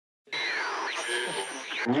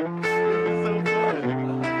I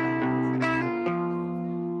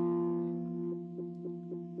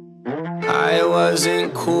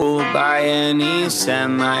wasn't cool by any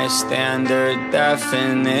semi-standard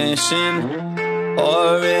definition,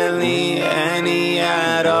 or really any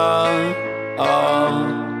at all.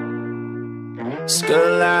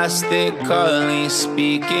 Scholastically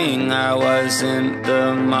speaking, I wasn't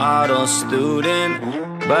the model student,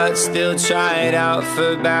 but still tried out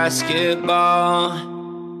for basketball.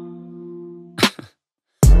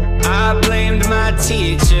 I blamed my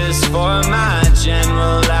teachers for my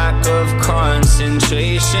general lack of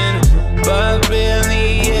concentration, but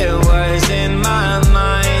really it was in my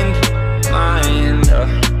mind.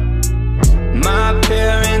 My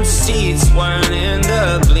parents' seats weren't in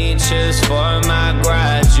the bleachers for my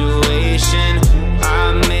graduation.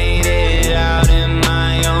 I made it out in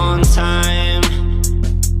my own time.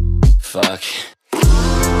 Fuck.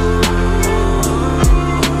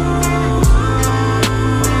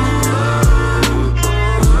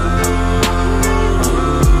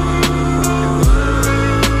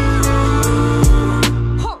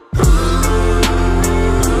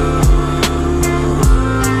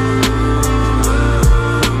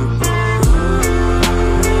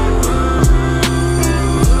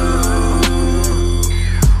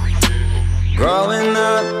 Growing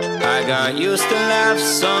up, I got used to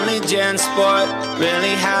laughs, only gen sport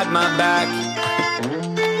really had my back.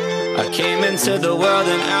 I came into the world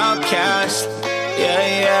an outcast,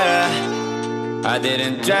 yeah. I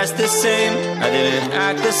didn't dress the same, I didn't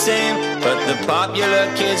act the same, but the popular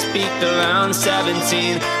kids peaked around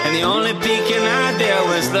 17, and the only peeking out there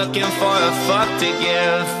was looking for a fuck to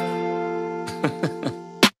give.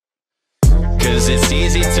 Cause it's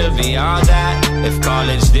easy to be all that. If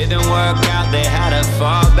college didn't work out, they had a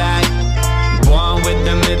fallback. Born with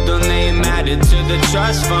the middle name added to the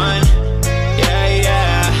trust fund,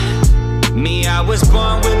 yeah. Me, I was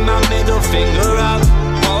born with my middle finger up,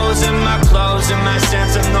 holes in my clothes and my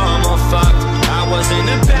sense of normal fucked. I wasn't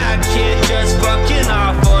a bad kid,